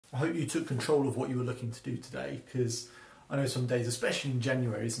I hope you took control of what you were looking to do today, because I know some days, especially in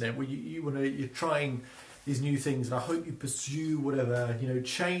January, isn't it, where you're trying these new things, and I hope you pursue whatever,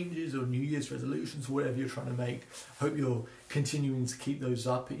 changes or New Year's resolutions, whatever you're trying to make. I hope you're continuing to keep those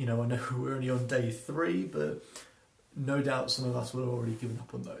up. I know we're only on day 3, but no doubt some of us will have already given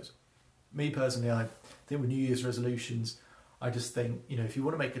up on those. Me personally, I think with New Year's resolutions, I just think, if you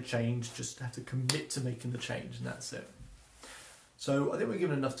want to make a change, just have to commit to making the change, and that's it. So I think we're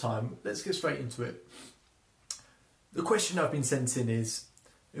given enough time. Let's get straight into it. The question I've been sent in it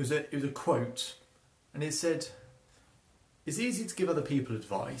was a quote, and it said, "It's easy to give other people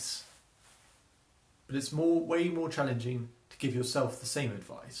advice, but it's way more challenging to give yourself the same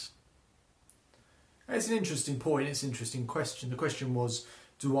advice." And it's an interesting point. It's an interesting question. The question was,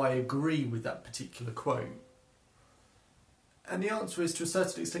 do I agree with that particular quote? And the answer is, to a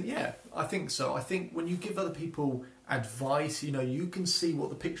certain extent, yeah, I think so. I think when you give other people advice, you can see what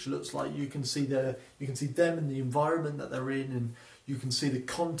the picture looks like. You can see them and the environment that they're in, and you can see the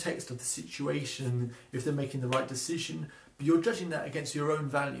context of the situation, if they're making the right decision. But you're judging that against your own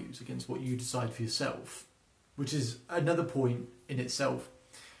values, against what you decide for yourself, which is another point in itself.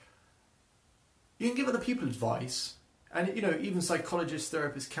 You can give other people advice. And, even psychologists,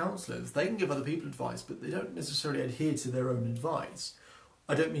 therapists, counsellors, they can give other people advice, but they don't necessarily adhere to their own advice.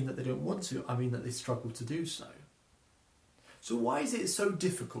 I don't mean that they don't want to, I mean that they struggle to do so. So why is it so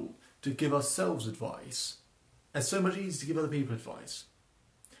difficult to give ourselves advice, and so much easier to give other people advice?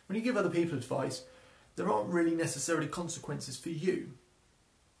 When you give other people advice, there aren't really necessarily consequences for you.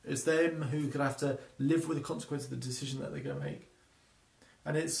 It's them who could have to live with the consequence of the decision that they're going to make.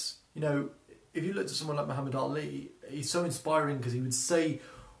 And it's, if you look at someone like Muhammad Ali, he's so inspiring because he would say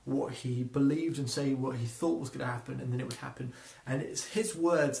what he believed and say what he thought was going to happen, and then it would happen. And it's his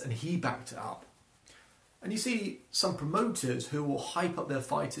words, and he backed it up. And you see some promoters who will hype up their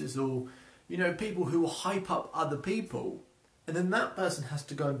fighters, or people who will hype up other people, and then that person has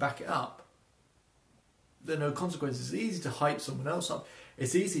to go and back it up. There are no consequences. It's easy to hype someone else up.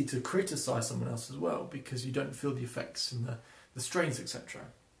 It's easy to criticise someone else as well, because you don't feel the effects and the strains, etc.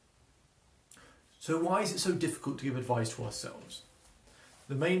 So why is it so difficult to give advice to ourselves?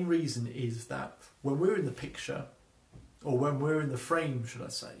 The main reason is that when we're in the picture, or when we're in the frame, should I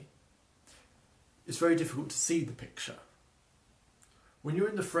say, it's very difficult to see the picture. When you're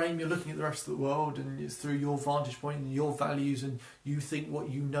in the frame, you're looking at the rest of the world, and it's through your vantage point and your values, and you think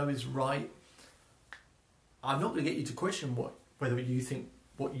what you know is right. I'm not going to get you to question whether you think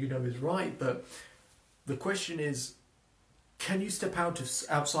what you know is right, but the question is, can you step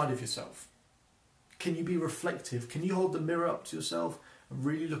outside of yourself? Can you be reflective? Can you hold the mirror up to yourself and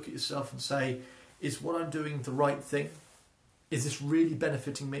really look at yourself and say, is what I'm doing the right thing? Is this really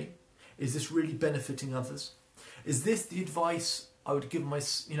benefiting me? Is this really benefiting others? Is this the advice I would give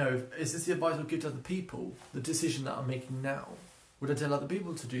is this the advice I would give to other people? The decision that I'm making now? Would I tell other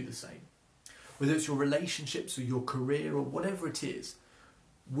people to do the same? Whether it's your relationships or your career or whatever it is,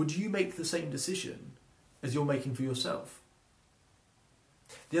 would you make the same decision as you're making for yourself?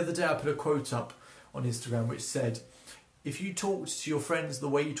 The other day I put a quote up on Instagram which said, if you talked to your friends the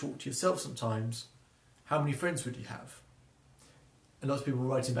way you talk to yourself sometimes, how many friends would you have? And lots of people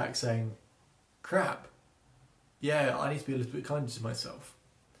were writing back saying, crap, yeah, I need to be a little bit kinder to myself.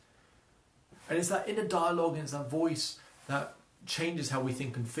 And it's that inner dialogue, and it's that voice that changes how we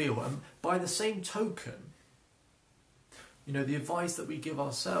think and feel. And by the same token, the advice that we give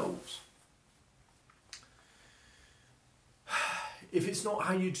ourselves, if it's not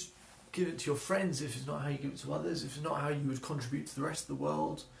how you'd give it to your friends, if it's not how you give it to others, if it's not how you would contribute to the rest of the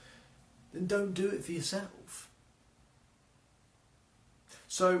world, then don't do it for yourself.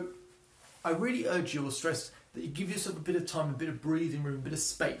 So I really urge you, or stress, that you give yourself a bit of time, a bit of breathing room, a bit of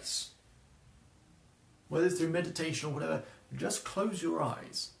space. Whether it's through meditation or whatever, just close your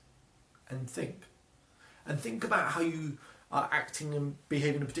eyes and think. And think about how you are acting and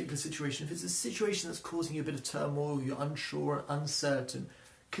behaving in a particular situation. If it's a situation that's causing you a bit of turmoil, you're unsure and uncertain,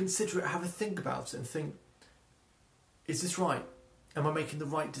 consider it, have a think about it and think, is this right? Am I making the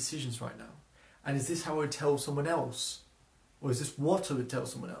right decisions right now? And is this how I would tell someone else? Or is this what I would tell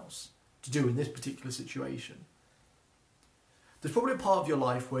someone else to do in this particular situation? There's probably a part of your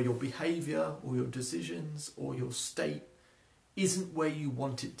life where your behaviour or your decisions or your state isn't where you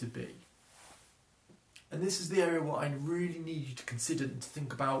want it to be. And this is the area where I really need you to consider and to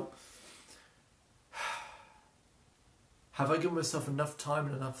think about, have I given myself enough time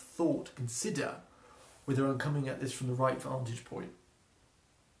and enough thought to consider whether I'm coming at this from the right vantage point?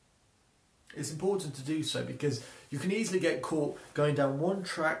 It's important to do so, because you can easily get caught going down one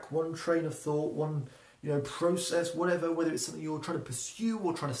track, one train of thought, one process, whatever, whether it's something you're trying to pursue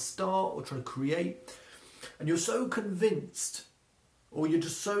or trying to start or trying to create, and you're so convinced or you're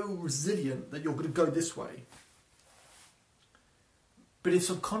just so resilient that you're going to go this way. But if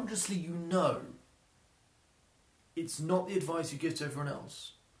subconsciously you know it's not the advice you give to everyone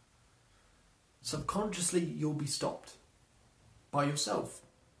else, subconsciously you'll be stopped by yourself,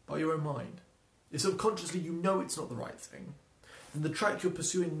 by your own mind. If subconsciously you know it's not the right thing, then the track you're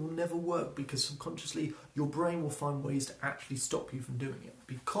pursuing will never work, because subconsciously your brain will find ways to actually stop you from doing it,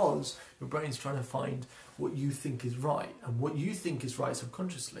 because your brain's trying to find what you think is right, and what you think is right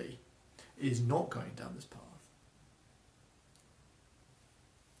subconsciously is not going down this path.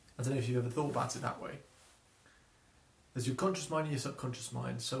 I don't know if you've ever thought about it that way. There's your conscious mind and your subconscious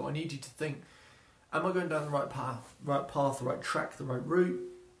mind. So I need you to think, am I going down the right path, the right track, the right route?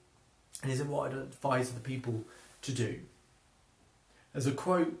 And is it what I'd advise other people to do? There's a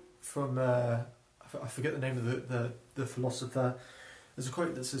quote from, I forget the name of the philosopher. There's a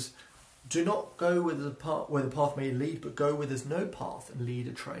quote that says, "Do not go where the path may lead, but go where there's no path and lead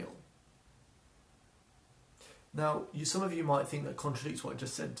a trail." Now, some of you might think that contradicts what I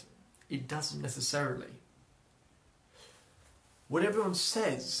just said. It doesn't necessarily. What everyone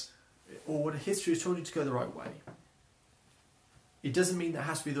says, or what history has told you to go the right way, it doesn't mean that it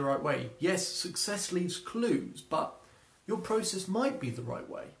has to be the right way. Yes, success leaves clues, but your process might be the right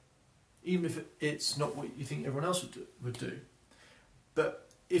way, even if it's not what you think everyone else would do. But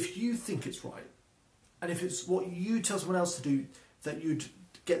if you think it's right, and if it's what you tell someone else to do, that you'd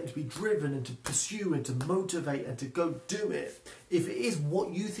get them to be driven and to pursue and to motivate and to go do it, if it is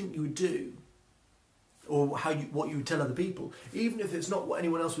what you think you would do, or what you would tell other people, even if it's not what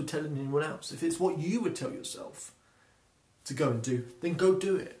anyone else would tell anyone else, if it's what you would tell yourself to go and do, then go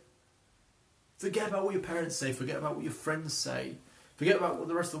do it. Forget about what your parents say, forget about what your friends say, forget about what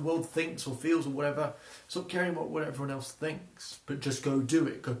the rest of the world thinks or feels or whatever. Stop caring about what everyone else thinks, but just go do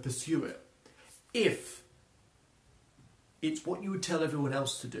it, go pursue it. If it's what you would tell everyone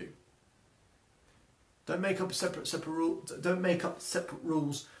else to do. Don't make up separate rules. Don't make up separate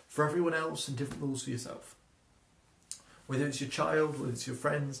rules for everyone else and different rules for yourself. Whether it's your child, whether it's your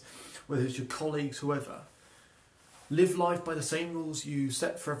friends, whether it's your colleagues, whoever. Live life by the same rules you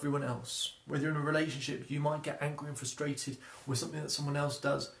set for everyone else. Whether you're in a relationship, you might get angry and frustrated with something that someone else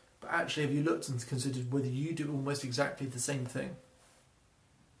does, but actually have you looked and considered whether you do almost exactly the same thing?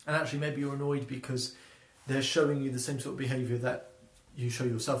 And actually maybe you're annoyed because they're showing you the same sort of behaviour that you show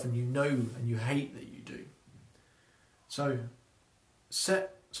yourself, and you know and you hate that you do. So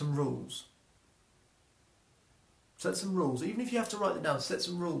set some rules. Set some rules. Even if you have to write them down, set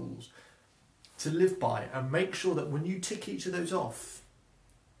some rules to live by, and make sure that when you tick each of those off,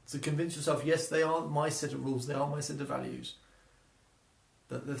 to convince yourself, yes, they are my set of rules, they are my set of values,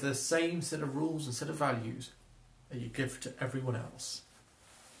 that they're the same set of rules and set of values that you give to everyone else.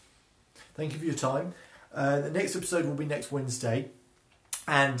 Thank you for your time. The next episode will be next Wednesday,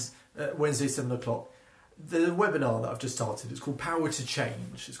 and Wednesday 7 o'clock. The webinar that I've just started, it's called Power to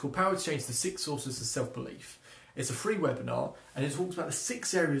Change. It's called Power to Change, the 6 Sources of Self-Belief. It's a free webinar, and it talks about the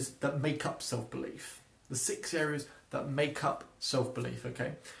 6 areas that make up self-belief. The 6 areas that make up self-belief,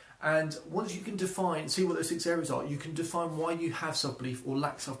 okay? And once you can see what those 6 areas are, you can define why you have self-belief or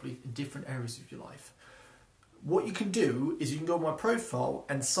lack self-belief in different areas of your life. What you can do is you can go on my profile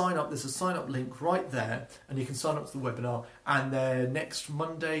and sign up. There's a sign up link right there, and you can sign up to the webinar, and they're next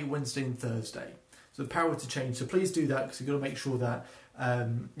Monday, Wednesday and Thursday. So the Power to Change. So please do that, because you've got to make sure that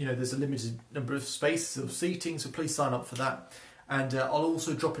there's a limited number of spaces of seating, so please sign up for that. And I'll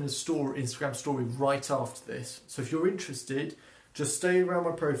also drop in a Instagram story right after this. So if you're interested, just stay around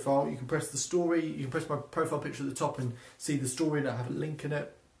my profile. You can press the story, you can press my profile picture at the top and see the story, and I have a link in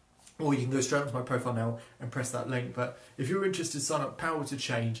it. Or you can go straight onto my profile now and press that link. But if you're interested, sign up. Power to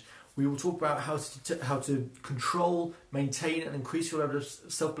Change. We will talk about how to control, maintain and increase your level of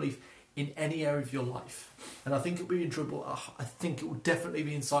self-belief in any area of your life. And I think it'll be enjoyable. I think it will definitely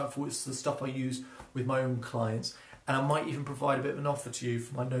be insightful. It's the stuff I use with my own clients. And I might even provide a bit of an offer to you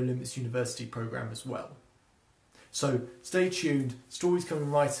for my No Limits University program as well. So stay tuned. Stories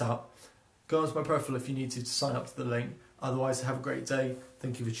coming right up. Go onto my profile if you need to sign up to the link. Otherwise, have a great day.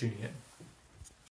 Thank you for tuning in.